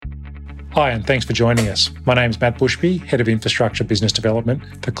Hi, and thanks for joining us. My name is Matt Bushby, Head of Infrastructure Business Development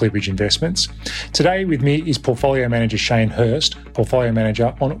for ClearBridge Investments. Today with me is Portfolio Manager Shane Hurst, Portfolio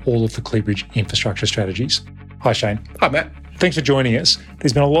Manager on all of the ClearBridge infrastructure strategies. Hi, Shane. Hi, Matt. Thanks for joining us.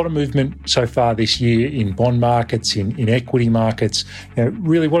 There's been a lot of movement so far this year in bond markets, in equity markets.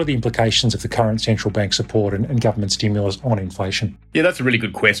 Really, what are the implications of the current central bank support and government stimulus on inflation? Yeah, that's a really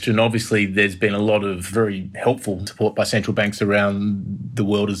good question. Obviously, there's been a lot of very helpful support by central banks around the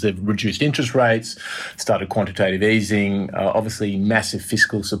world as they've reduced interest rates, started quantitative easing, obviously massive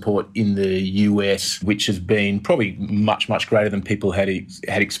fiscal support in the US, which has been probably much, much greater than people had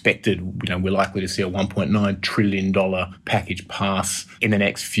expected. We're likely to see a $1.9 trillion package pass in the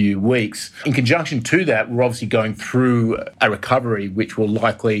next few weeks. In conjunction to that, we're obviously going through a recovery which will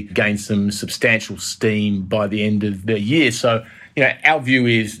likely gain some substantial steam by the end of the year. So, our view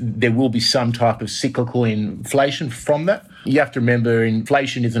is there will be some type of cyclical inflation from that. You have to remember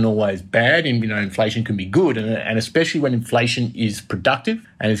inflation isn't always bad, and inflation can be good, and especially when inflation is productive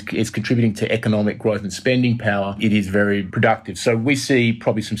and is contributing to economic growth and spending power, it is very productive. So we see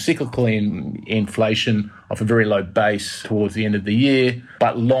probably some cyclical inflation off a very low base towards the end of the year,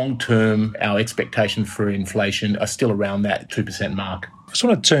 but long term, our expectations for inflation are still around that 2% mark. I just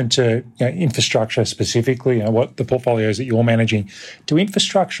want to turn to infrastructure specifically, what the portfolios that you're managing. Do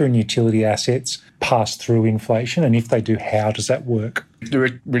infrastructure and utility assets pass through inflation? And if they do, how does that work? There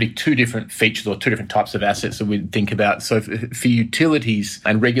are really two different features or two different types of assets that we think about. So for utilities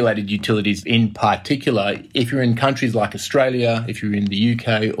and regulated utilities in particular, if you're in countries like Australia, if you're in the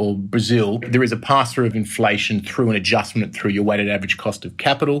UK or Brazil, there is a pass-through of inflation through an adjustment through your weighted average cost of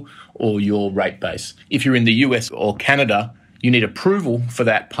capital or your rate base. If you're in the US or Canada, you need approval for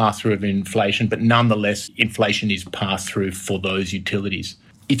that pass-through of inflation, but nonetheless, inflation is passed through for those utilities.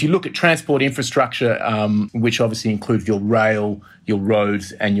 If you look at transport infrastructure, which obviously includes your rail, your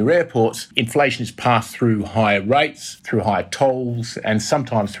roads and your airports, inflation is passed through higher rates, through higher tolls, and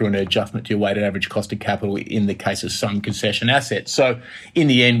sometimes through an adjustment to your weighted average cost of capital in the case of some concession assets. So in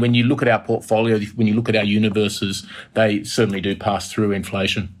the end, when you look at our portfolio, when you look at our universes, they certainly do pass through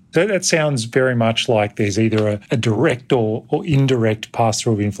inflation. So that sounds very much like there's either a direct or indirect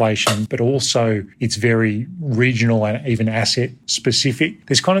pass-through of inflation, but also it's very regional and even asset specific.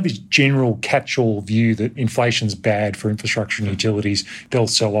 There's kind of this general catch-all view that inflation's bad for infrastructure and utilities. They'll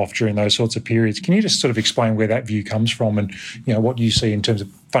sell off during those sorts of periods. Can you just sort of explain where that view comes from and what you see in terms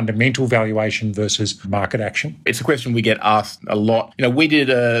of fundamental valuation versus market action? It's a question we get asked a lot. We did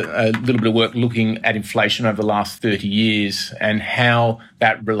a little bit of work looking at inflation over the last 30 years and how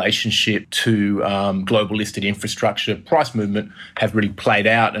that relationship to global listed infrastructure price movement have really played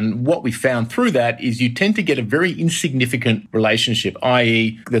out. And what we found through that is you tend to get a very insignificant relationship,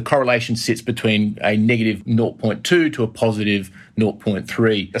 i.e. the correlation sits between a negative 0.2 to a positive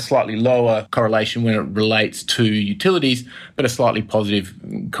 0.3, a slightly lower correlation when it relates to utilities, but a slightly positive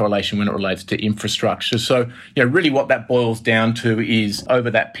correlation when it relates to infrastructure. So, really what that boils down to is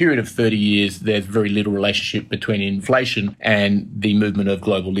over that period of 30 years, there's very little relationship between inflation and the movement of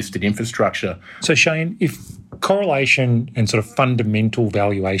global listed infrastructure. So, Shane, if correlation and sort of fundamental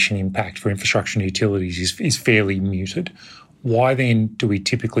valuation impact for infrastructure and utilities is fairly muted, why then do we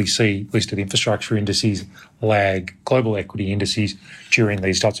typically see listed infrastructure indices lag global equity indices during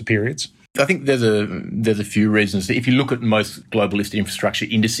these types of periods? I think there's a few reasons. If you look at most global listed infrastructure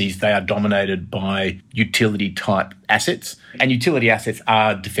indices, they are dominated by utility type assets, and utility assets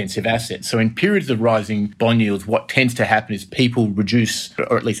are defensive assets. So in periods of rising bond yields, what tends to happen is people reduce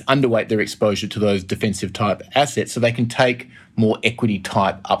or at least underweight their exposure to those defensive type assets so they can take more equity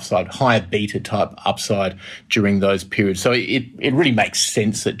type upside, higher beta type upside during those periods. So it really makes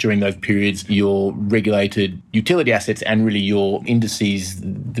sense that during those periods, your regulated utility assets and really your indices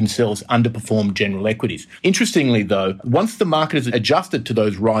themselves underperform general equities. Interestingly, though, once the market is adjusted to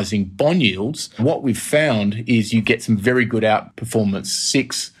those rising bond yields, what we've found is you get some very good outperformance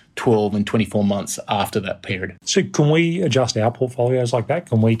 6, 12 and 24 months after that period. So can we adjust our portfolios like that?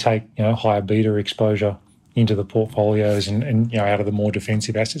 Can we take higher beta exposure into the portfolios and out of the more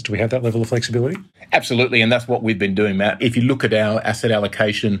defensive assets? Do we have that level of flexibility? Absolutely, and that's what we've been doing, Matt. If you look at our asset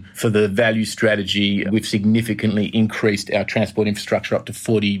allocation for the value strategy, we've significantly increased our transport infrastructure up to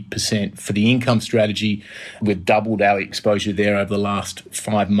 40%. For the income strategy, we've doubled our exposure there over the last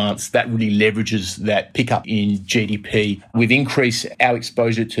 5 months. That really leverages that pickup in GDP. We've increased our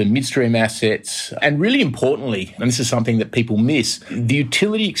exposure to midstream assets, and really importantly, and this is something that people miss, the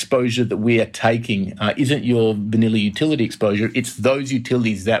utility exposure that we are taking isn't your vanilla utility exposure. It's those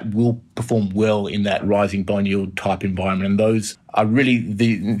utilities that will perform well in that rising bond yield type environment. And those are really the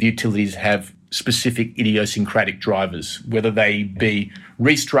utilities have specific idiosyncratic drivers, whether they be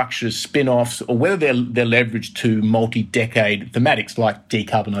restructures, spin-offs, or whether they're leveraged to multi-decade thematics like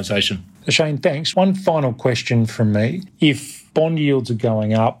decarbonisation. Shane, thanks. One final question from me. If bond yields are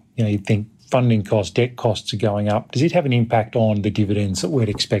going up, you'd think funding costs, debt costs are going up. Does it have an impact on the dividends that we'd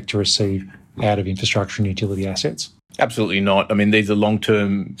expect to receive out of infrastructure and utility assets? Absolutely not. I mean, these are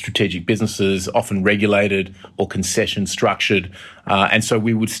long-term strategic businesses, often regulated or concession structured. And so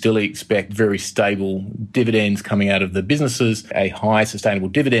we would still expect very stable dividends coming out of the businesses, a high sustainable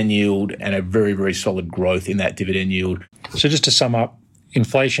dividend yield, and a very, very solid growth in that dividend yield. So just to sum up,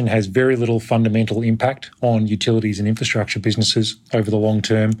 inflation has very little fundamental impact on utilities and infrastructure businesses over the long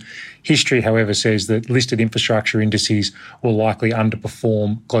term. History, however, says that listed infrastructure indices will likely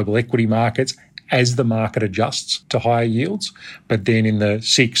underperform global equity markets as the market adjusts to higher yields. But then in the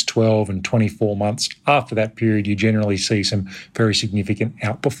 6, 12 and 24 months after that period, you generally see some very significant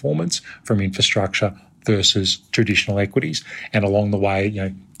outperformance from infrastructure versus traditional equities. And along the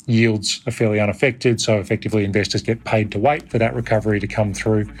way, yields are fairly unaffected, so effectively investors get paid to wait for that recovery to come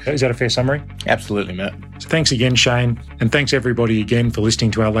through. Is that a fair summary? Absolutely, Matt. So thanks again, Shane, and thanks everybody again for listening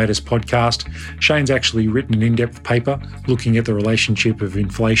to our latest podcast. Shane's actually written an in-depth paper looking at the relationship of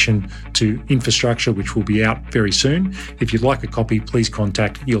inflation to infrastructure, which will be out very soon. If you'd like a copy, please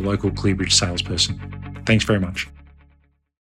contact your local Clearbridge salesperson. Thanks very much.